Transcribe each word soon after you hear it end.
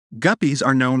Guppies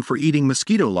are known for eating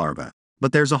mosquito larvae,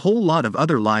 but there's a whole lot of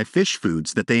other live fish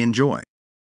foods that they enjoy.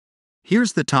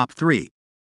 Here's the top 3.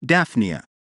 Daphnia.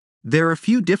 There are a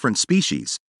few different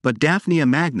species, but Daphnia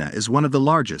magna is one of the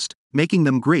largest, making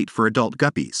them great for adult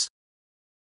guppies.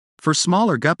 For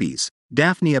smaller guppies,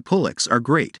 Daphnia pullix are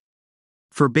great.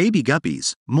 For baby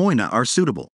guppies, Moina are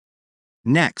suitable.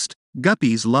 Next,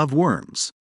 guppies love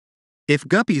worms. If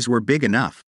guppies were big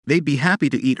enough, they'd be happy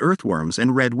to eat earthworms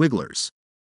and red wigglers.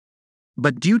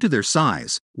 But due to their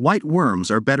size, white worms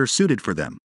are better suited for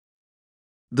them.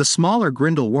 The smaller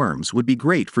grindle worms would be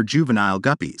great for juvenile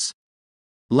guppies.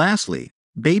 Lastly,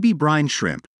 baby brine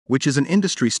shrimp, which is an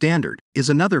industry standard, is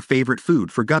another favorite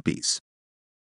food for guppies.